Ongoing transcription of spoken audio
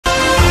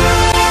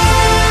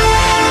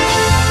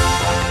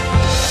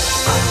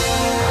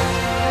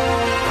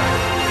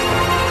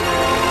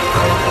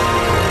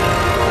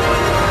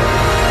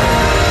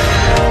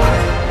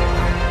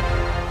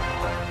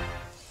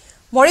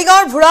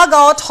মৰিগাঁৱৰ ভুৰা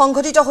গাঁৱত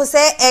সংঘটিত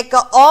হৈছে এক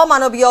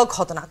অমানৱীয়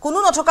ঘটনা। কোনো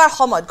নথকাৰ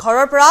সময়ত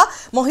ঘৰৰ পৰা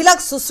মহিলাক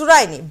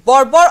চুচুৰাই নি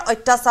বৰ্বৰ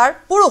অত্যাচাৰ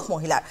পুৰুষ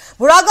মহিলাৰ।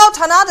 ভুৰাগাঁও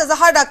থানাত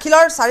এজাহাৰ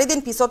দাখিলৰ 4 দিন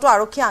পিছতো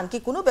আৰক্ষীয়ে আনকি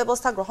কোনো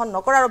ব্যৱস্থা গ্ৰহণ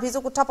নকৰাৰ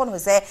অভিযোগ উত্থাপন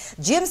হৈছে।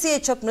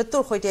 GMCHত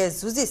মৃত্যুৰ সৈতে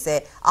যুঁজিছে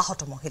আহত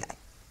মহিলাই।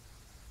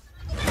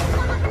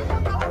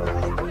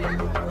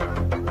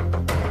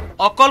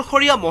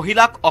 অকলশৰীয়া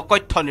মহিলাক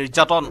অকথ্য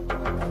নিৰ্যাতন,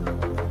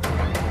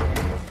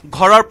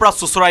 ঘৰৰ পৰা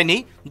চুচুৰাই নি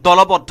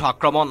দলবদ্ধ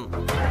আক্ৰমণ,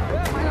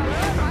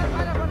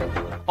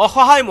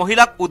 অসহায়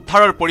মহিলাক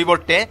উদ্ধাৰৰ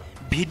পৰিৱৰ্তে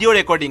ভিডিঅ'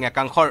 ৰেকৰ্ডিং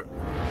একাংশৰ।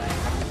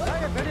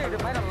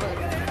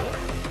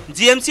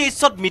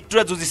 GMCHত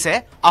মৃত্যুৰে যুঁজিছে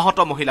আহত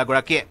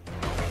মহিলাগৰাকীয়ে।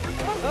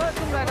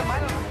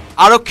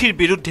 আৰক্ষীৰ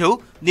বিৰুদ্ধেও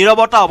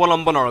নীৰৱতা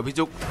অৱলম্বনৰ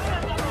অভিযোগ।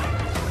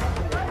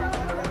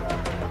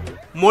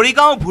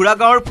 মৰিগাঁও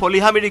ভুৰাগাঁৱৰ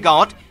ফলিহামিৰি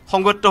গাঁৱত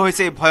সংঘটিত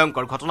হৈছে এই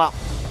ভয়ংকৰ ঘটনা।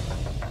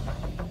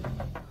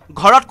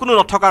 ঘৰত কোনো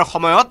নথকাৰ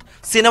সময়ত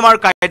চিনেমাৰ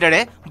কায়দাৰে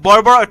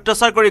বৰ্বৰ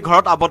অত্যাচাৰ কৰি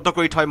ঘৰত আবদ্ধ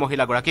কৰি থয়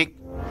মহিলাগৰাকীক।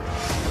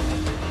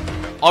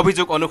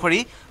 অভিযোগ অনুসৰি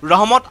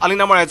ৰহমত আলী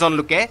নামৰ এজন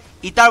লোকে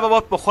ইটাৰ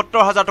বাবদ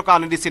 ৭৫,০০০ টকা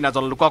আনি দিছিল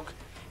এজন লোকক।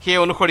 সেই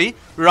অনুসৰি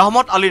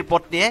ৰহমত আলীৰ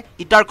পত্নীয়ে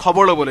ইটাৰ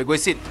খবৰ ল'বলৈ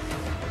গৈছিল।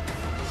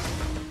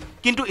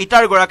 কিন্তু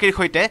ইটাৰ গৰাকীৰ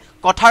সৈতে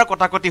কথাৰ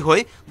কটাকটি হৈ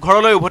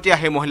ঘৰলৈ উভতি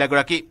আহে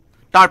মহিলাগৰাকী।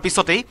 তাৰ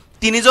পিছতেই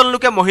 ৩জন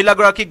লোকে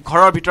মহিলাগৰাকীক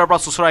ঘৰৰ ভিতৰৰ পৰা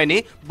চুচুৰাই নি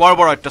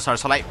বৰ্বৰ অত্যাচাৰ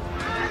চলায়।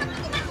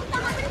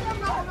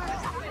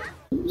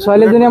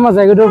 ছোৱালীজনী আমাৰ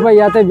জাগিৰোডৰ পৰা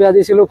ইয়াতে বিয়া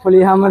দিছিলোঁ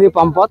ফলিহামাৰী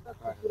পাম্পত।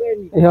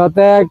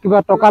 সিহঁতে কিবা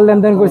টকাৰ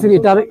লেনদেন কৰিছিল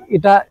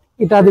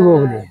ইটা দিব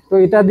বুলি। তো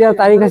ইটা দিয়াৰ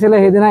তাৰিখ আছিলে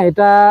সেইদিনা।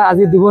 ইটা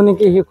আজি দিব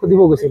নেকি সি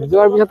সুধিব গৈছিল।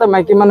 যোৱাৰ পিছতে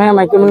মাইকী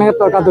মানুহে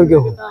তৰ্কাতৰ্কি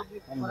হ'ল।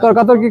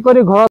 তৰ্কাতৰ্কি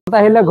কৰি ঘৰত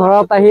আহিলে।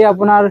 ঘৰত আহি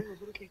আপোনাৰ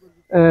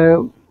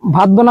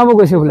ভাত বনাব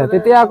গৈছে বোলে।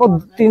 তেতিয়া আকৌ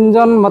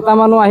 3জন মতা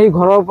মানুহ আহি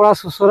ঘৰৰ পৰা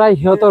চুচুৰাই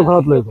সিহঁতৰ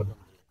ঘৰত লৈ গ'ল।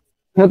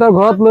 সিহঁতৰ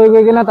ঘৰত লৈ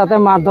গৈ কিনে তাতে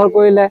মাৰধৰ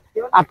কৰিলে,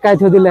 আটকাই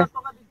থৈ দিলে।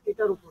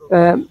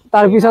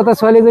 তাৰপিছতে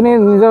ছোৱালীজনী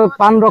নিজৰ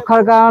প্ৰাণ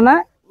ৰক্ষাৰ কাৰণে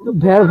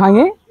ভেৰ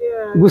ভাঙি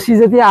গুচি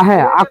যেতিয়া আহে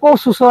আকৌ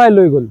চুচৰাই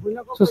লৈ গ'ল।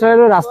 চুচৰাই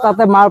লৈ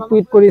ৰাস্তাতে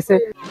মাৰপিট কৰিছে।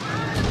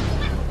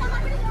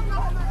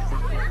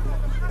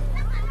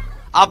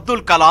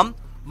 আব্দুল কালাম,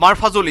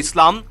 মাৰফাজুল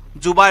ইছলাম,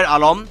 জুবাইৰ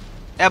আলম,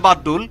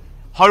 এবাদুল,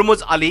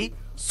 হৰমুজ আলী,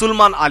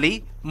 সুলমান আলী,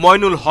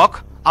 মইনুল হক,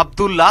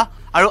 আব্দুল্লাহ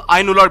আৰু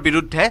আইনুলৰ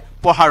বিৰুদ্ধে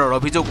প্ৰহাৰৰ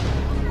অভিযোগ।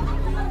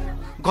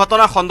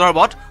 ঘটনাৰ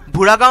সন্দৰ্ভত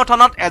ভুৰাগাঁও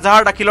থানাত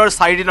এজাহাৰ দাখিলৰ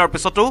 4 দিনৰ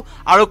পিছতো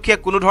আৰক্ষীয়ে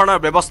কোনো ধৰণৰ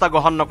ব্যৱস্থা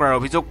গ্ৰহণ নকৰাৰ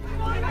অভিযোগ।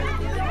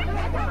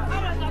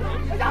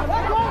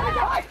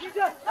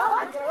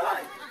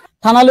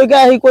 থানালৈকে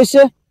আহি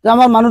কৈছে যে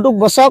আমাৰ মানুহটোক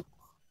বচাওক,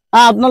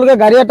 আপোনালোকে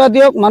গাড়ী এটা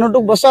দিয়ক,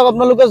 মানুহটোক বচাওক,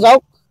 আপোনালোকে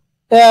যাওক।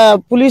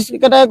 পুলিচ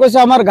কেইটাই কৈছে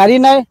আমাৰ গাড়ী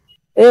নাই,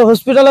 এই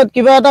হস্পিটেলত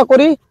কিবা এটা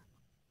কৰি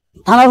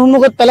থানাৰ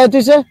সন্মুখত পেলাই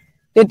থৈছে।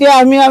 তেতিয়া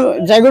আমি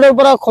জাগিৰোডৰ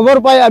পৰা খবৰ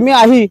পাই আমি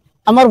আহি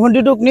আমাৰ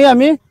ভণ্টিটোক নি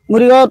আমি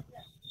মৰিগাঁৱত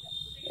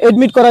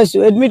এডমিট কৰাইছোঁ।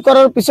 এডমিট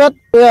কৰাৰ পিছত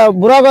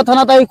বুঢ়াগাঁও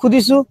থানাত আহি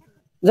সুধিছোঁ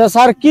যে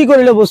ছাৰ কি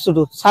কৰিলে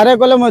বস্তুটো। ছাৰে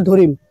ক'লে মই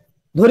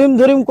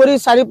ধৰিম কৰি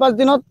 4-5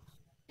 দিনত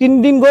 3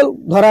 দিন গ'ল,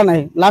 ধৰা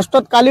নাই।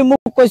 লাষ্টত কালি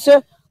মোক কৈছে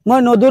মই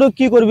নধৰো,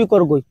 কি কৰিবি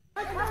কৰগৈ।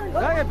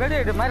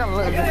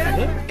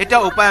 এতিয়া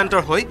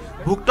উপায়ন্তৰ হৈ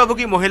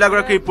ভুক্তভোগী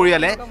মহিলাগৰাকীৰ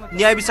পৰিয়ালে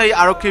ন্যায় বিচাৰি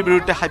আৰক্ষীৰ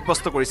বিৰুদ্ধে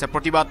সাব্যস্ত কৰিছে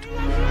প্ৰতিবাদ।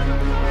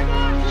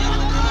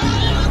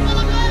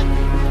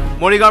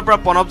 মৰিগাঁৱৰ পৰা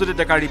প্ৰণৱজ্যোতি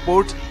ডেকাৰ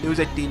report, News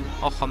 18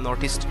 Assam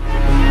north east.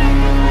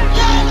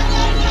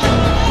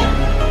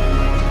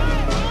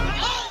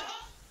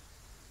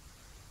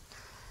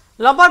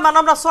 লম্পট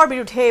মানৱ নাচৰ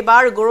বিৰুদ্ধে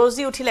এইবাৰ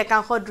গৰজি উঠিল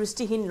একাংশ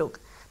দৃষ্টিহীন লোক।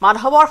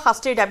 মাধৱৰ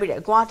শাস্তিৰ দাবীৰে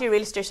গুৱাহাটী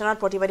ৰেল ষ্টেচনত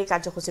প্ৰতিবাদী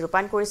কাৰ্যসূচী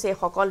ৰূপায়ণ কৰিছে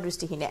এইসকল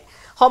দৃষ্টিহীনে।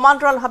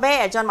 সমান্তৰালভাৱে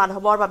এজন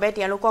মাধৱৰ বাবে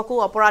তেওঁলোককো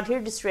অপৰাধীৰ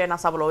দৃষ্টিৰে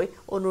নাচাবলৈ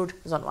অনুৰোধ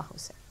জনোৱা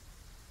হৈছে।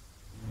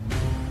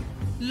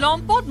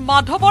 লম্পট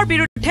মাধৱৰ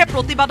বিৰুদ্ধে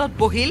প্ৰতিবাদত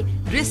বহিল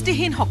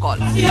দৃষ্টিহীনসকল।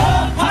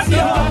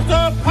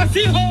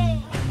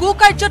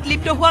 কুকাৰ্যত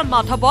লিপ্ত হোৱা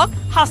মাধৱক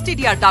শাস্তি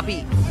দিয়াৰ দাবী।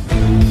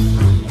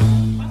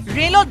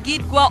 ৰেলত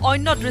গীত গোৱা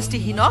অন্য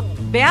দৃষ্টিহীনক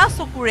বেয়া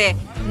চকুৰে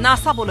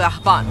নাচাবলৈ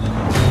আহ্বান।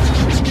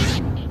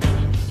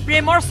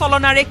 প্ৰেমৰ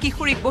চলনাৰে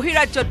কিশোৰীক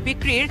বহিৰাজ্যত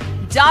বিক্ৰীৰ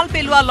জাল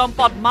পেলোৱা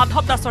লম্পট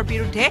মাধৱ দাসৰ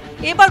বিৰুদ্ধে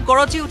এইবাৰ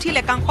গৰজি উঠিল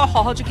একাংশ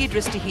সহযোগী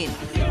দৃষ্টিহীন।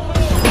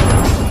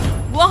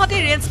 গুৱাহাটী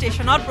ৰেল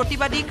ষ্টেচনত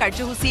প্ৰতিবাদী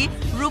কাৰ্যসূচী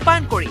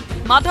ৰূপায়ণ কৰি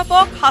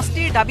মাধৱক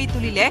শাস্তিৰ দাবী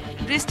তুলিলে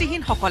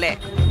দৃষ্টিহীনসকলে।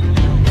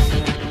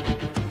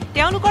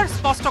 তেওঁলোকৰ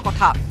স্পষ্ট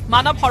কথা,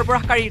 মানৱ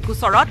সৰবৰাহকাৰীৰ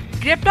গোচৰত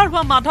গ্ৰেপ্তাৰ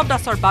হোৱা মাধৱ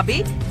দাসৰ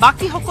বাবেই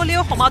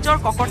বাকীসকলেও সমাজৰ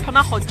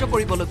ককৰ্থনা সহ্য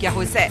কৰিবলগীয়া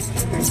হৈছে।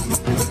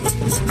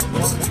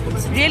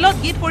 ৰেলত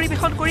গীত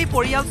পৰিৱেশন কৰি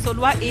পৰিয়াল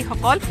চলোৱা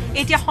এইসকল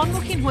এতিয়া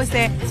সন্মুখীন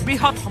হৈছে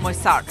বৃহৎ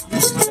সমস্যাৰ।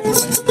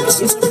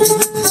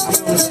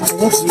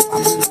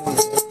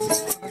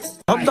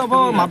 মাধৱ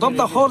মাধৱ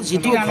দাসৰ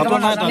যিটো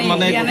ঘটনা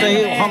তাৰমানে গোটেই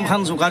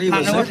অসমখন জোকাৰি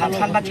গৈছে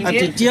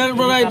তেতিয়াৰ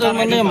পৰাই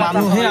তাৰমানে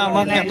মানুহে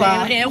আমাক এটা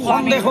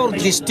সন্দেহৰ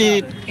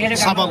দৃষ্টিত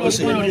চাব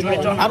গৈছে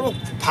আৰু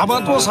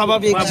ভাবাটো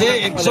স্বাভাৱিক যে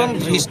একজন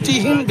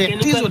দৃষ্টিহীন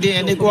ব্যক্তি যদি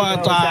এনেকুৱা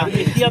এটা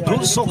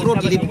দুৰ্চক্ৰত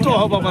লিপ্ত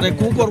হ'ব পাৰে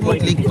কুকৰ্মত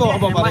লিপ্ত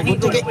হ'ব পাৰে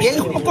গতিকে এই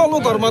সকলো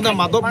তাৰমানে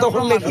মাধৱ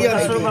দাসৰ লেখীয়া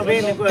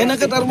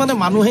এনেকৈ তাৰমানে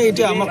মানুহে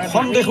এতিয়া আমাক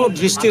সন্দেহৰ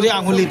দৃষ্টিৰে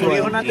আঙুলি ধৰে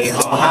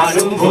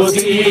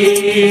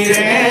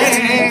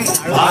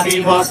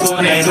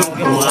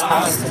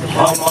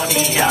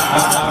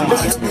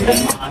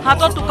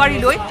হাতত টুকাৰি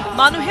লৈ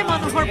মানুহে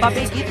মানুহৰ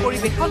বাবে গীত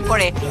পৰিৱেশন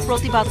কৰে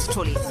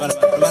প্ৰতিবাদস্থলী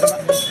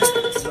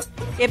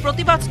এই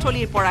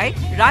প্ৰতিবাদস্থলীৰ পৰাই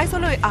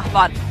ৰাইজলৈ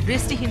আহ্বান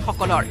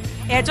দৃষ্টিহীনসকলৰ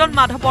এজন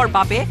মাধৱৰ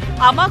বাবে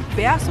আমাক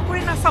বেয়া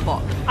চকুৰে নাচাব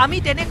আমি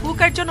তেনে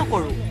কুকাৰ্য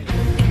নকৰোঁ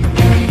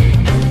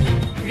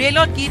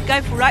ৰেলত গীত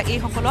গাই ফুৰা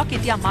এইসকলক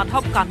এতিয়া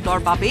মাধৱ কাণ্ডৰ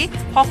বাবে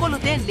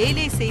সকলোতে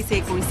লেই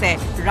চেই কৰিছে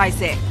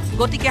ৰাইজে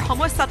গতিকে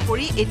সমস্যাত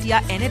পৰি এতিয়া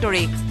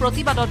এনেদৰে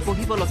প্ৰতিবাদত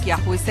বহিবলগীয়া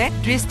হৈছে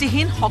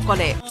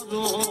দৃষ্টিহীনসকলে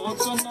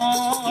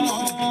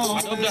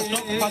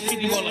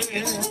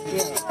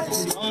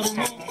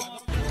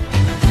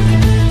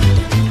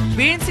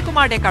বীৰেন্দ্ৰ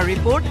কুমাৰ ডেকাৰ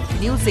report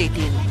news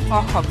 18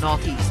 Assam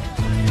north east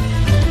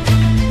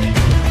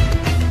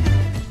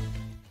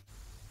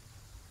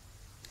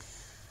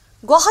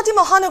Guwahati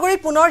মহানগৰীত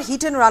পুনৰ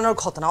হিট এণ্ড ৰানৰ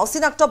ঘটনা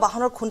অচিনাক্ত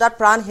বাহনৰ খুন্দাত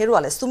প্ৰাণ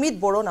হেৰুৱালে সুমিত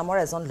বড়ো নামৰ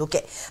এজন লোকে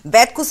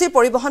বেতকুছিৰ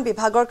পৰিবহণ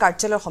বিভাগৰ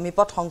কাৰ্যালয়ৰ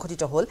সমীপত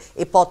সংঘটিত হ'ল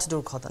এই পথ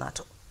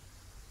দুৰ্ঘটনাটো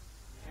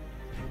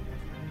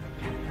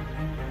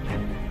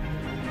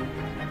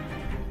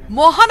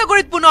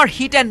মহানগৰীত পুনৰ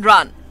হিট এণ্ড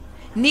ৰান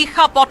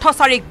নিশা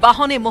পথচাৰীক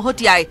বাহনে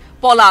মহতিয়াই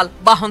পলাল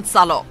বাহন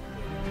চালক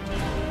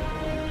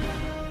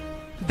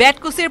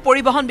বেতকুছিৰ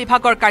পৰিবহণ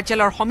বিভাগৰ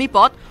কাৰ্যালয়ৰ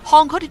সমীপত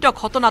সংঘটিত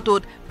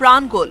ঘটনাটোত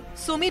প্ৰাণ গ'ল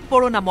সুমিত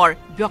বড়ো নামৰ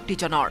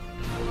ব্যক্তিজনৰ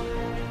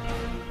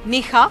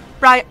নিশা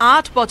প্ৰায়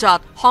 8 বজাত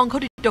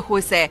সংঘটিত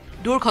হৈছে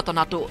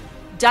দুৰ্ঘটনাটো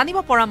জানিব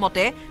পৰা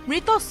মতে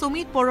মৃত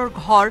সুমিত বড়োৰ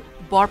ঘৰ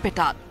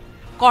বৰপেটাত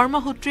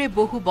কৰ্মসূত্ৰে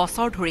বহু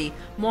বছৰ ধৰি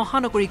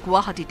মহানগৰী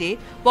গুৱাহাটীতে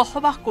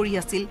বসবাস কৰি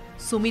আছিল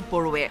সুমিত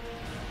বড়োৱে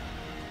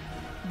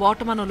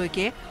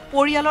বৰ্তমানলৈকে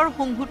পৰিয়ালৰ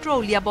সংসূত্ৰ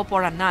উলিয়াব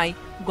পৰা নাই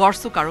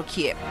গড়চুক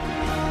আৰক্ষীয়ে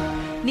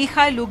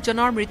নিশাই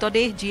লোকজনৰ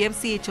মৃতদেহ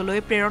GMCHলৈ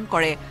প্ৰেৰণ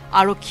কৰে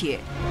আৰক্ষীয়ে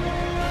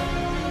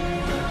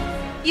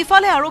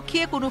ইফালে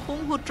আৰক্ষীয়ে কোনো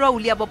সংসূত্ৰ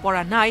উলিয়াব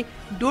পৰা নাই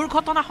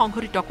দুৰ্ঘটনা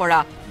সংঘটিত কৰা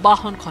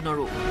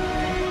বাহনখনৰো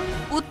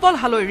উৎপল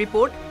হালৈ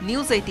report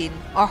news 18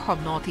 Assam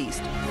north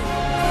east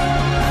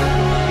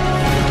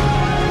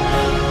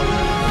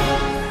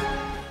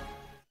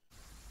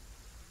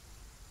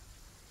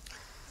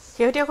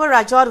শেহতীয়াকৈ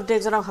ৰাজ্যত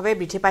উদ্বেগজনকভাৱে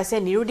বৃদ্ধি পাইছে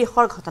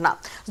নিৰুদ্দেশৰ ঘটনা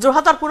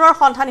যোৰহাটত পুনৰ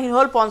সন্ধানহীন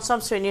হ'ল পঞ্চম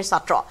শ্ৰেণীৰ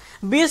ছাত্ৰ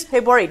 20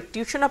 ফেব্ৰুৱাৰীত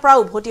টিউচনৰ পৰা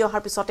উভতি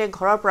অহাৰ পিছতে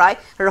ঘৰৰ পৰাই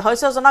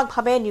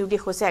ৰহস্যজনকভাৱে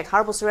নিৰুদ্দেশ হৈছে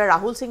 11 বছৰীয়া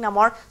ৰাহুল সিং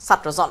নামৰ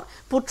ছাত্ৰজন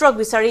পুত্ৰক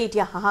বিচাৰি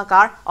এতিয়া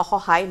হাহাকাৰ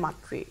অসহায়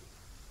মাতৃৰ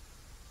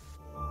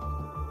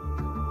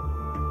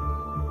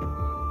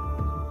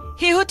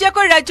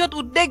শেহতীয়াকৈ ৰাজ্যত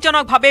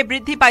উদ্বেগজনকভাৱে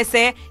বৃদ্ধি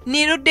পাইছে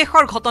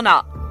নিৰুদ্দেশৰ ঘটনা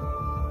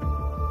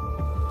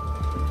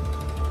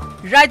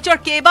ৰাজ্যৰ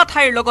কেইবা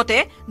ঠাইৰ লগতে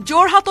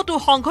যোৰহাটতো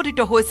সংঘটিত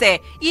হৈছে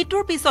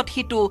ইটোৰ পিছত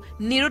সিটো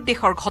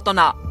নিৰুদ্দেশৰ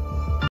ঘটনা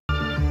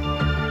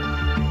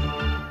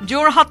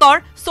যোৰহাটৰ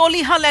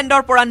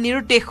চলিহালেণ্ডৰ পৰা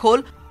নিৰুদ্দেশ হ'ল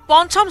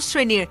পঞ্চম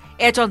শ্ৰেণীৰ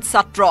এজন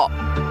ছাত্ৰ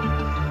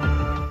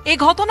এই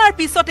ঘটনাৰ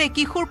পিছতে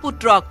কিশোৰ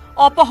পুত্ৰক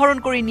অপহৰণ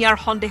কৰি নিয়াৰ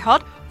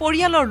সন্দেহত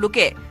পৰিয়ালৰ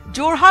লোকে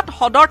যোৰহাট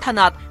সদৰ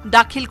থানাত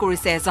দাখিল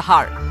কৰিছে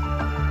এজাহাৰ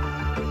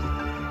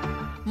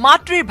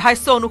মাতৃৰ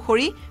ভাষ্য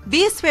অনুসৰি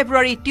 20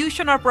 ফেব্ৰুৱাৰী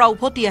টিউচনৰ পৰা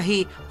উভতি আহি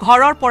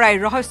ঘৰৰ পৰাই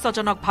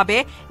ৰহস্যজনকভাৱে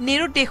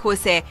নিৰুদ্দেশ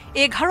হৈছে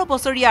 11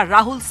 বছৰীয়া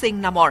ৰাহুল সিং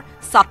নামৰ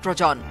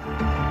ছাত্ৰজন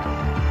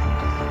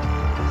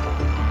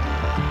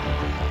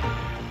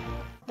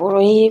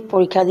পৰহি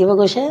পৰীক্ষা দিব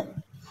গৈছে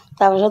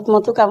তাৰপিছত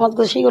মইতো কামত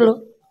গুচি গ'লোঁ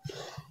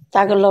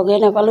তাক লগে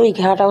নাপালোঁ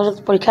 11টা বজাত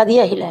পৰীক্ষা দি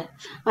আহিলে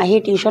আহি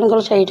টিউচন গ'ল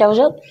 4টা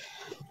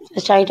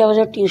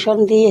বজাত টিউচন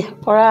দি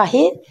পৰা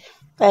আহি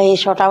এই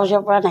 6টা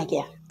বজাৰ পৰা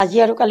নাইকিয়া আজি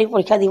আৰু কালি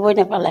পৰীক্ষা দিবই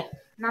নাপালে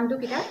নামটো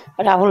কিটা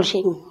ৰাহুল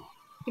সিং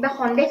কিবা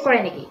সন্দেহ কৰে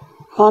নেকি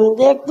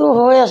সন্দেহটো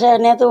হৈ আছে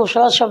এনেতো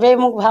ওচৰত চবেই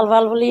মোক ভাল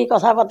বুলি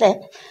কথা পাতে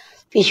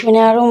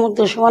পিছপিনে আৰু মোক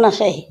দুশ্মন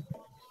আছে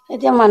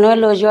এতিয়া মানুহে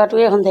লৈ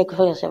যোৱাটোৱে সন্দেহ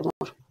হৈ আছে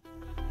মোৰ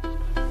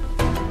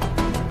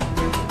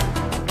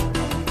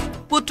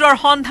পুত্ৰৰ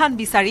সন্ধান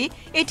বিচাৰি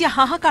এতিয়া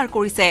হাহাকাৰ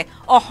কৰিছে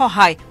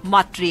অসহায়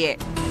মাতৃয়ে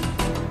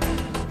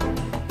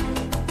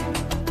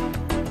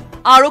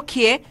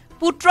আৰক্ষীয়ে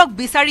পুত্ৰক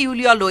বিচাৰি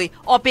উলিয়ালৈ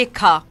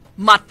অপেক্ষা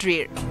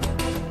মাতৃৰ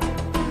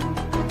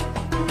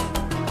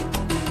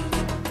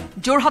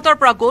যোৰহাটৰ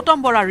পৰা গৌতম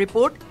বৰাৰ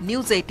report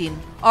news 18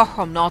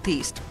 Assam north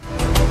east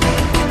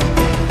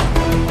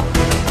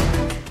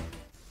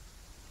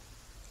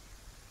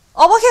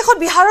অৱশেষত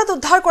বিহাৰত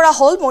উদ্ধাৰ কৰা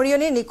হ'ল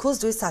মৰিয়নিৰ নিখোজ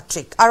 2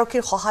 ছাত্ৰীক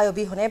আৰক্ষীৰ সহায়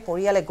অবিহনে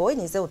পৰিয়ালে গৈ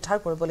নিজে উদ্ধাৰ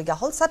কৰিবলগীয়া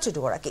হ'ল ছাত্ৰী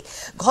দুগৰাকী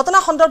ঘটনা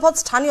সন্দৰ্ভত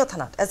স্থানীয়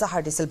থানাত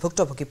এজাহাৰ দিছিল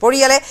ভুক্তভোগী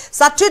পৰিয়ালে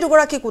ছাত্ৰী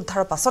দুগৰাকীক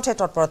উদ্ধাৰৰ পাছতহে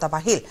তৎপৰতা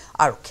বাঢ়িল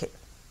আৰক্ষীৰ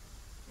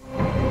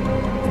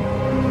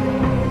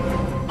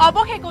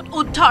অৱশেষত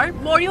উদ্ধাৰ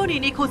মৰিয়নি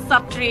নিখোজ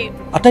ছাত্ৰী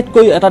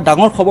আটাইতকৈ এটা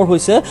ডাঙৰ খবৰ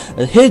হৈছে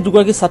সেই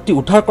দুগৰাকী ছাত্ৰী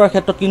উদ্ধাৰ কৰাৰ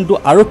ক্ষেত্ৰত কিন্তু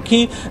আৰক্ষী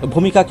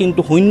ভূমিকা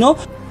কিন্তু শূন্য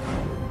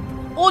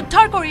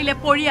উদ্ধাৰ কৰিলে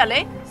পৰিয়ালে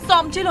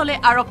সমজি ললে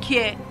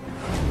আৰক্ষীয়ে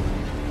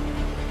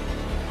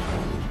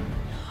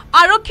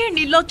আৰক্ষীৰ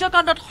নিৰ্লজ্জ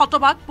কাণ্ডত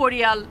হতবাক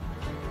পৰিয়াল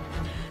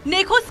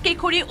নিখোজ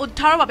কিশোৰী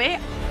উদ্ধাৰৰ বাবে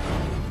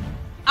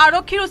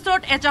আৰক্ষীৰ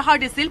ওচৰত এজাহাৰ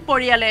দিছিল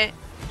পৰিয়ালে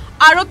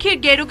আৰক্ষীৰ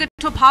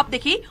গেৰুগেঠু ভাৱ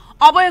দেখি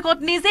অৱশেষত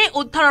নিজে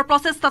উদ্ধাৰৰ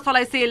প্ৰচেষ্টা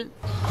চলাইছিল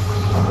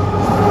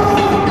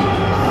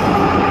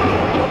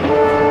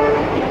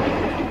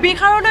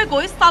বিহাৰলৈ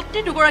গৈ ছাত্ৰী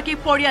দুগৰাকী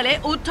পৰিয়ালে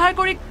উদ্ধাৰ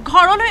কৰি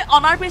ঘৰলৈ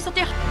অনাৰ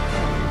পিছতে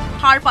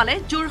হাৰ পালে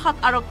যোৰহাট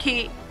আৰক্ষী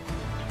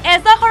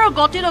এজাহাৰৰ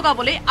গতি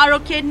লগাবলৈ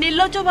আৰক্ষীয়ে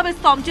নিৰ্লজ্জভাৱে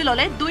সমজি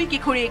ললে দুই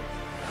কিশোৰীক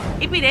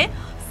ইপিনে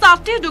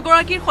ছাত্ৰী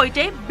দুগৰাকীৰ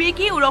সৈতে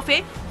বিকি উৰফে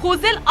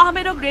হুজেল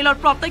আহমেদক ৰেলত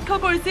প্ৰত্যক্ষ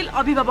কৰিছিল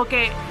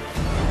অভিভাৱকে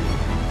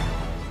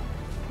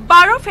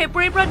 12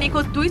 ফেব্ৰুৱাৰীৰ পৰা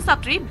নিখোজ দুই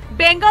ছাত্ৰী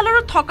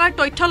বেংগালুৰুত থকাৰ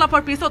তথ্য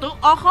লাভৰ পিছতো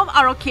অসম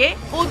আৰক্ষীয়ে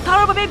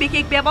উদ্ধাৰৰ বাবে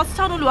বিশেষ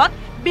ব্যৱস্থা নোলোৱাত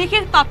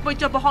বিশেষ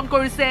তাৎপৰ্য বহন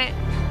কৰিছে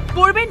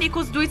পূৰ্বে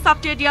নিখোজ দুই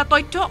ছাত্ৰীয়ে দিয়া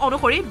তথ্য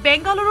অনুসৰি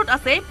বেংগালুৰুত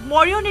আছে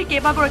মৰিয়নিৰ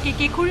কেইবাগৰাকী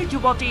কিশোৰী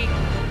যুৱতী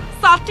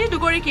ছাত্ৰী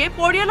দুগৰাকীয়ে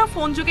পৰিয়ালৰ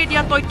ফোনযোগে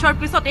দিয়া তথ্যৰ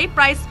পিছতেই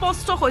প্ৰায়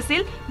স্পষ্ট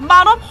হৈছিল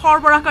মানৱ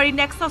সৰবৰাহকাৰী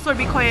নেক্সাছৰ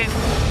বিষয়ে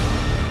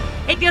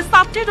এতিয়া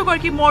ছাত্ৰী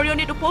দুগৰাকী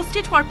মৰিয়নিত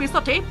উপস্থিত হোৱাৰ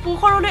পিছতেই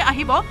পোহৰলৈ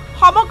আহিব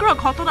সমগ্ৰ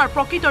ঘটনাৰ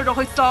প্ৰকৃত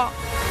ৰহস্য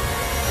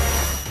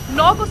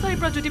নবছৰীৰ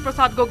পৰা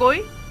Jyotiprasad Gogoi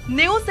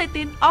news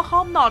 18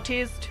 Assam north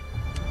east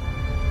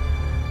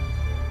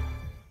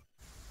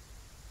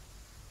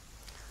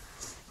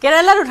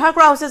কেৰালাত উদ্ধাৰ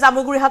কৰা হৈছে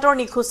জামুগুৰিহাটৰ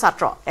নিখোজ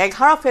ছাত্ৰ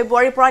 11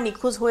 ফেব্ৰুৱাৰীৰ পৰা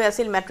নিখোজ হৈ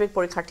আছিল মেট্ৰিক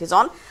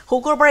পৰীক্ষাৰ্থীজন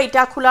শুকুৰবাৰে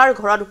ইটাখোলাৰ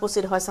ঘৰত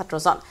উপস্থিত হয়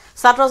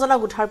ছাত্ৰজনক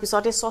উদ্ধাৰ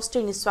পিছতে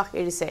স্বস্তিৰ নিশ্বাস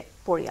এৰিছে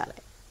পৰিয়ালে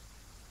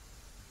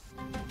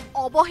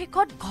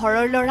অৱশেষত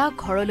ঘৰৰ ল'ৰা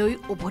ঘৰলৈ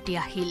উভতি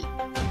আহিল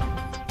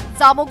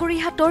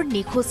জামুগুৰিহাটৰ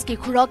নিখোজ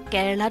কিশোৰক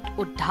কেৰালাত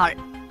উদ্ধাৰ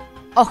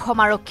অসম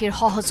আৰক্ষীৰ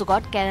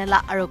সহযোগত কেৰালা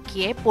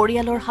আৰক্ষীয়ে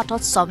পৰিয়ালৰ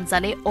হাতত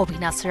চমজালে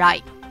অভিনাশ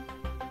ৰায়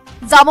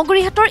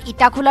জামুগুৰিহাটৰ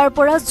ইটাখোলাৰ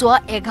পৰা যোৱা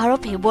 11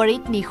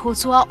 ফেব্ৰুৱাৰীত নিখোজ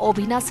হোৱা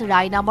অভিনাশ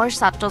ৰায় নামৰ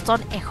ছাত্ৰজন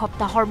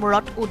এসপ্তাহৰ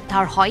মূৰত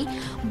উদ্ধাৰ হয়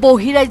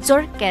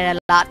বহিৰাজ্যৰ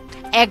কেৰালাত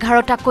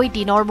 11টাকৈ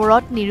দিনৰ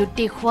মূৰত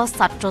নিৰুদ্দেশ হোৱা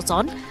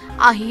ছাত্ৰজন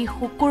আহি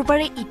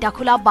শুকুৰবাৰে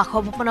ইটাখোলা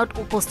বাসভৱনত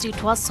উপস্থিত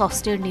হোৱা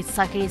স্বস্তিৰ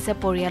নিশ্বাস এৰিছে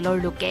পৰিয়ালৰ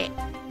লোকে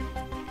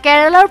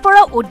কেৰালাৰ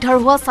পৰা উদ্ধাৰ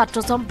হোৱা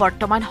ছাত্ৰজন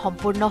বৰ্তমান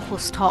সম্পূৰ্ণ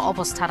সুস্থ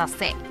অৱস্থাত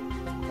আছে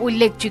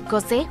উল্লেখযোগ্য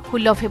যে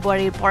 16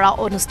 ফেব্ৰুৱাৰীৰ পৰা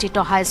অনুষ্ঠিত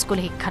হাইস্কুল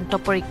শিক্ষান্ত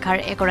পৰীক্ষাৰ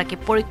এগৰাকী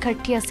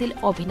পৰীক্ষাৰ্থী আছিল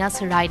অভিনাশ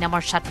ৰায়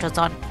নামৰ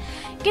ছাত্ৰজন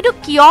কিন্তু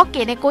কিয়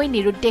কেনেকৈ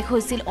নিৰুদ্দেশ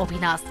হৈছিল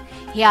অভিনাশ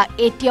হেয়া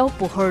এতিয়াও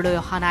পোহৰলৈ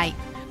অহা নাই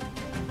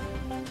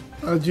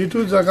যেটো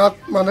জাগাত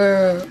মানে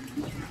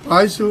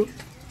পাইছো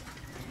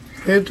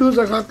হেতু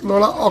জাগাত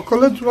লৰা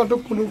অকলে যোৱাটো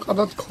কোনো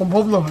কামত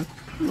সম্ভৱ নহয়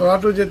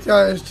লৰাটো যেতিয়া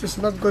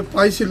ষ্টেচনত গৈ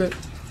পাইছিলে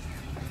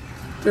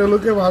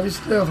তেওঁলোকে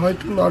ভাবিছিলে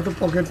হয়তো লৰাটো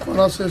পকেট খন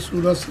আছে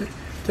চুৰ আছে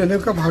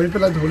তেনেকুৱা ভাবি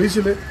পেলাই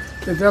ধৰিছিলে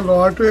তেতিয়া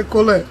লৰাটোৱে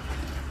ক'লে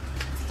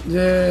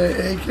যে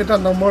এইকেইটা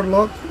নম্বৰ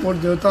লওক মোৰ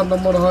দেউতাৰ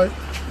নম্বৰ হয়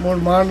মোৰ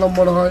মাৰ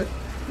নম্বৰ হয়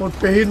মোৰ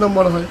পেহীৰ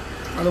নম্বৰ হয়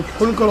আৰু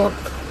ফোন কৰক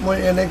মই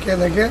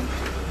এনেকে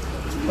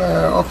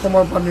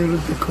অসমৰ পৰা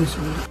নিৰুদ্দেশ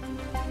হৈছোঁ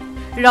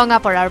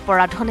ৰঙাপাৰাৰ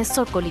পৰা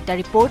Dhaneswar Kalita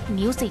report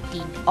news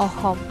 18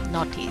 Assam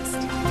north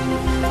east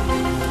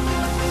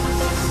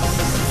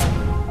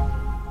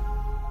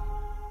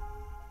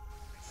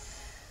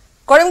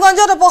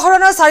কৰিমগঞ্জত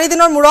অপহৰণৰ 4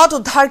 দিনৰ মূৰত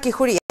উদ্ধাৰ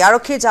কিশোৰী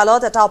আৰক্ষীৰ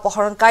জালত এটা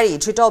অপহৰণকাৰী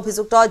ধৃত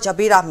অভিযুক্ত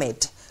জাবিৰ আহমেদ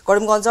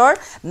কৰিমগঞ্জৰ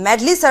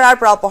মেডলি চেৰাৰ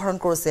পৰা অপহৰণ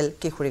কৰিছিল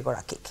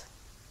কিশোৰীগৰাকীক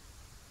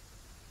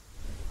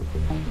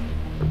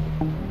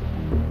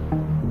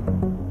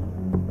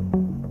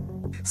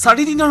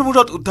 4 দিনৰ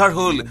মূৰত উদ্ধাৰ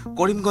হ'ল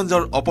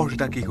কৰিমগঞ্জৰ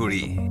অপহৃতা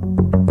কিশোৰী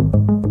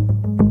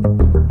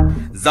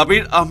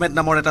জাবিৰ আহমেদ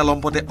নামৰ এটা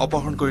লম্পতে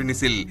অপহৰণ কৰি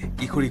নিছিল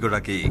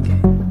কিশোৰীগৰাকীক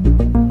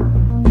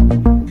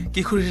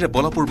কিশোৰীৰে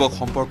বলপূৰ্বক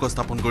সম্পৰ্ক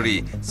স্থাপন কৰি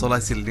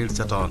চলাইছিল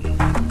নিৰ্যাতন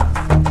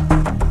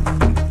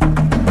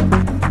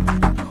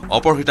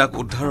অপহৃতাক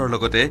উদ্ধাৰৰ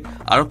লগতে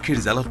আৰক্ষীৰ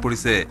জালত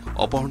পৰিছে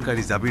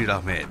অপহৰণকাৰী জাবিৰ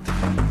আহমেদ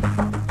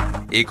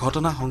এই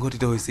ঘটনা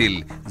সংঘটিত হৈছিল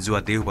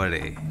যোৱা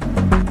দেওবাৰে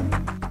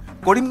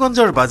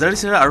কৰিমগঞ্জৰ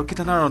বাজাৰীচেৰা আৰক্ষী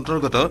থানাৰ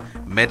অন্তৰ্গত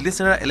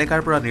মেডলিচেৰা এলেকাৰ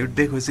পৰা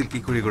নিৰুদ্দেশ হৈছিল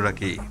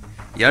কিশোৰীগৰাকী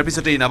ইয়াৰ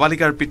পিছতে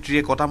নাবালিকাৰ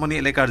পিতৃয়ে কটামনি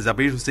এলেকাৰ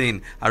জাবিৰ হুছেইন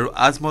আৰু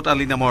আজমত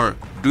আলী নামৰ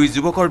দুই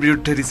যুৱকৰ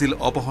বিৰুদ্ধে দিছিল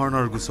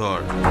অপহৰণৰ গোচৰ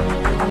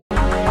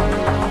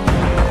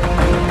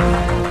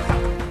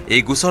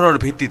এই গোচৰৰ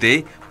ভিত্তিতে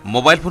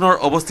মোবাইল ফোনৰ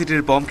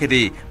অৱস্থিতিৰ পম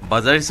খেদি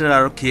বাজাৰীচেৰা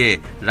আৰক্ষীয়ে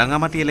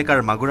ৰাঙামাটি এলেকাৰ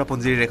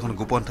মাগুৰাপঞ্জীৰ এখন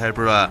গোপন ঠাইৰ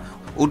পৰা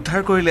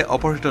উদ্ধাৰ কৰিলে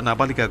অপহৃত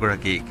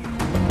নাবালিকাগৰাকীক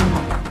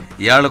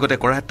ইয়াৰ লগতে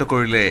কৰায়ত্ব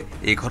কৰিলে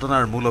এই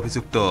ঘটনাৰ মূল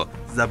অভিযুক্ত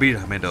জাবিৰ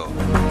আহমেদক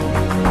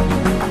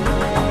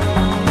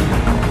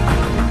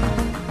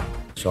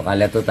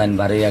সকালে তো তাইন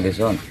বাড়িয়া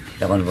গেছন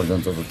এখন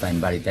পর্যন্ত তো তাইন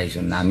বাড়িতে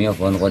আইসন না আমিও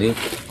ফোন করি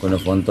কোনো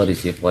ফোন তো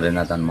রিসিভ করে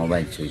না তার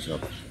মোবাইল সুইচ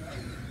অফ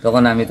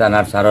তখন আমি তার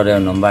স্যারের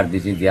নম্বর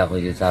দিছি দিয়া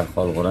কইছে স্যার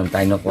কল করেন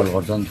তাইনও কল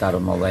করছেন তার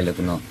মোবাইলে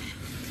কোনো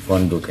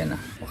ফোন ঢুকে না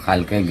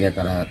কালকে গিয়ে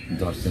তারা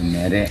ধরছে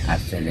মেরে আর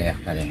ছেলে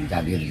একটারে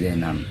জাবির যে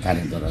নাম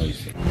তারে ধরা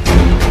হয়েছে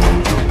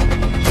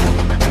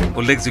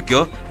উল্লেখযোগ্য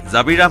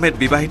জাবিৰ আহমেদ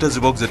বিবাহিত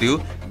যুৱক যদিও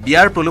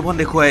বিয়াৰ প্ৰলোভন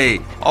দেখুৱাই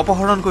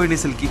অপহৰণ কৰি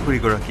নিছিল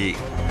কিশোৰীগৰাকীক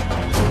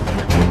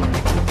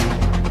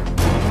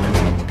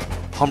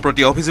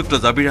সম্প্ৰতি অভিযুক্ত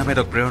জাবিৰ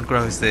আহমেদক প্ৰেৰণ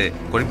কৰা হৈছে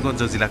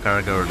কৰিমগঞ্জ জিলা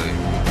কাৰাগাৰলৈ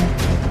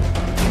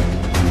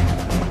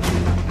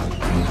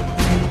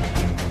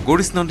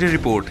Gourish নন্দীৰ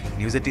report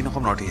news 18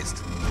 Assam north east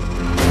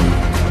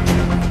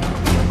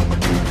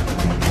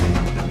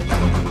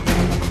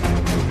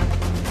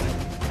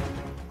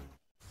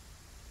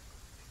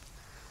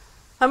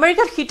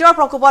আমেৰিকাৰ শীতৰ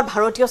প্ৰকোপত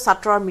ভাৰতীয়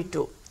ছাত্ৰৰ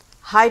মৃত্যু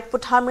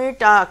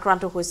হাইপোথাৰ্মিয়াত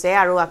আক্ৰান্ত হৈছে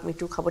আৰু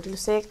মৃত্যু খাবতি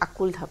লৈছে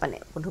আকুল ধাপানে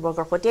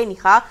বন্ধুবৰ্গৰ সৈতে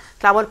নিশা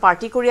ক্লাবত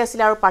পাৰ্টি কৰি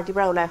আছিল আৰু পাৰ্টিৰ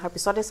পৰা ওলাই অহাৰ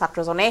পিছতে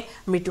ছাত্ৰজনে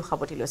মৃত্যু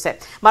খাবতি লৈছে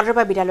বাতৰিৰ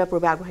পৰা বিদ্যালয়ৰ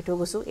পূৰ্বে আগবঢ়াই থৈ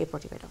গৈছো এই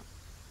প্ৰতিবেদন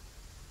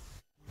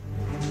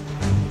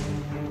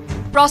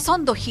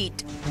প্ৰচণ্ড শীত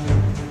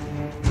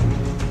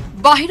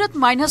বাহিৰত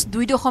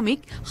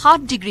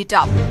 -2.7 ডিগ্ৰী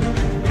তাপ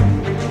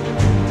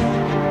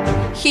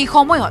সেই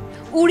সময়ত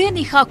উৰে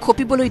নিশা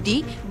খপিবলৈ দি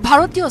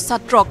ভাৰতীয়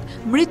ছাত্ৰক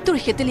মৃত্যুৰ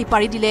হেতেলি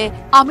পাৰি দিলে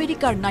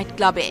আমেৰিকাৰ নাইট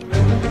ক্লাবে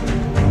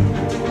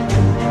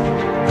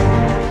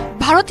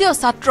ভাৰতীয়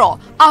ছাত্ৰ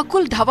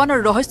আকুল ধাৱানৰ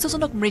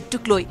ৰহস্যজনক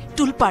মৃত্যুক লৈ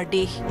তুলপাৰ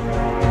দেশ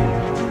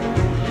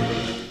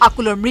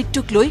আকুলৰ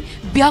মৃত্যুক লৈ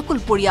ব্যাকুল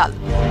পৰিয়াল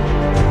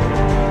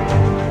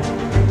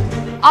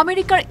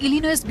আমেৰিকাৰ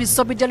ইলিনয়ছ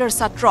বিশ্ববিদ্যালয়ৰ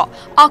ছাত্ৰ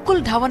আকুল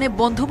ধাৱানে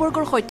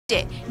বন্ধুবৰ্গৰ সৈতে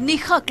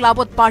নিশা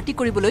ক্লাবত পাৰ্টি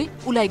কৰিবলৈ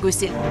ওলাই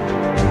গৈছিল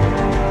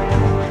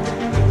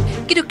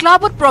কিন্তু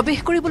ক্লাবত প্ৰৱেশ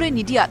কৰিবলৈ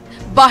নিদিয়াত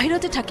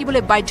বাহিৰতে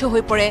থাকিবলৈ বাধ্য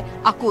হৈ পৰে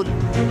আকুল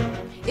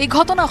এই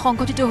ঘটনা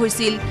সংঘটিত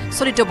হৈছিল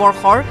চলিত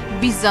বৰ্ষৰ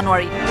 20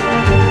 জানুৱাৰী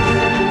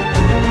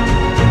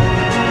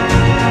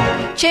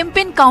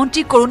চেম্পিয়ন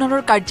কাউন্টি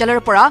কৰোনাৰৰ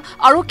কাৰ্যালয়ৰ পৰা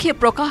আৰক্ষীয়ে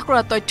প্ৰকাশ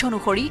কৰা তথ্য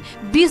অনুসৰি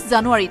 20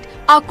 জানুৱাৰীত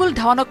আকুল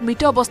ধাৱানক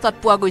মৃত অৱস্থাত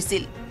পোৱা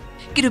গৈছিল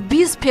কিন্তু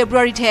 20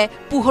 ফেব্ৰুৱাৰীতহে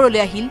পোহৰলৈ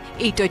আহিল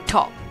এই তথ্য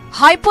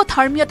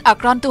হাইপোথাৰ্মিয়াত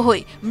আক্ৰান্ত হৈ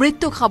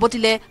মৃত্যু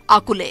খাবতিলে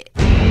আকুলে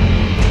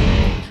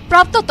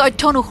প্ৰাপ্ত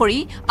তথ্য অনুসৰি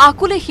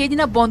আকুলে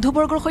সেইদিনা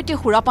বন্ধুবৰ্গৰ সৈতে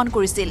সুৰাপান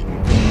কৰিছিল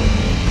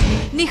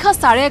নিশা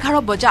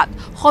 11:30 বজাত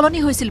সলনি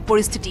হৈছিল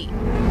পৰিস্থিতি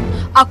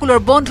আকুলৰ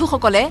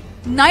বন্ধুসকলে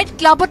নাইট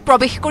ক্লাবত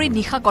প্ৰৱেশ কৰি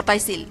নিশা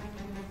কটাইছিল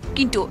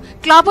কিন্তু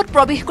ক্লাবত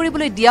প্ৰৱেশ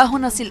কৰিবলৈ দিয়া হোৱা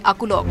নাছিল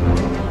আকুলক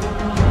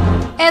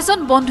এজন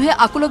বন্ধুৱে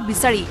আকুলক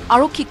বিচাৰি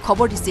আৰক্ষীক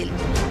খবৰ দিছিল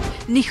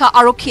নিশা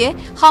আৰক্ষীয়ে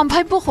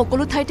সম্ভাৱ্য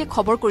সকলো ঠাইতে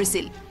খবৰ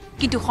কৰিছিল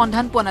কিন্তু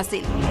সন্ধান পোৱা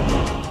নাছিল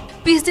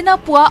পিছদিনা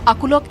পুৱা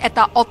আকুলক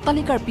এটা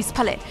অট্টালিকাৰ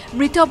পিছফালে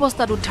মৃত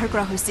অৱস্থাত উদ্ধাৰ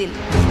কৰা হৈছিল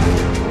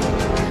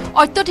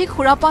অত্যধিক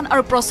সুৰাপান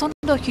আৰু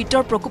প্ৰচণ্ড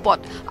শীতৰ প্ৰকোপত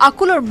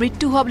আকুলৰ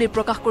মৃত্যু হোৱা বুলি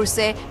প্ৰকাশ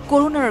কৰিছে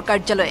কৰোনাৰ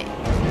কাৰ্যালয়ে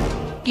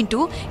কিন্তু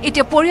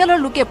এতিয়া পৰিয়ালৰ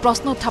লোকে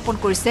প্ৰশ্ন উত্থাপন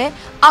কৰিছে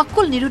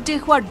আকুল নিৰুদ্দেশ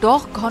হোৱাৰ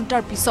 10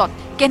 ঘণ্টাৰ পিছত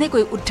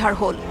কেনেকৈ উদ্ধাৰ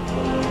হ'ল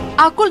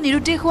আকুল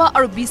নিৰুদ্দেশ হোৱা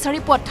আৰু বিচাৰি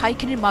পোৱা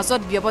ঠাইখিনিৰ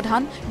মাজত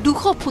ব্যৱধান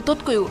 200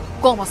 ফুটতকৈও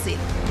কম আছিল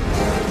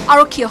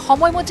আৰক্ষীয়ে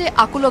সময়মতে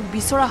আকুলক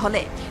বিচৰা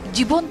হলে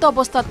জীৱন্ত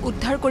অৱস্থাত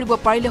উদ্ধাৰ কৰিব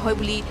পাৰিলে হয়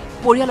বুলি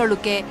পৰিয়ালৰ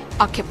লোকে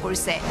আক্ষেপ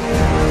কৰিছে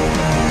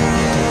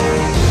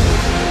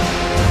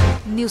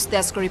news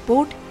desk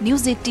report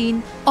news 18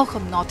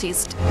 Assam north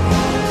east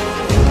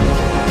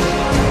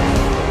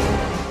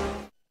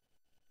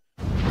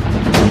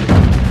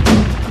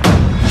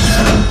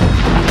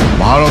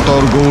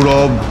ভাৰতৰ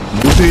গৌৰৱ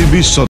গোটেই বিশ্ব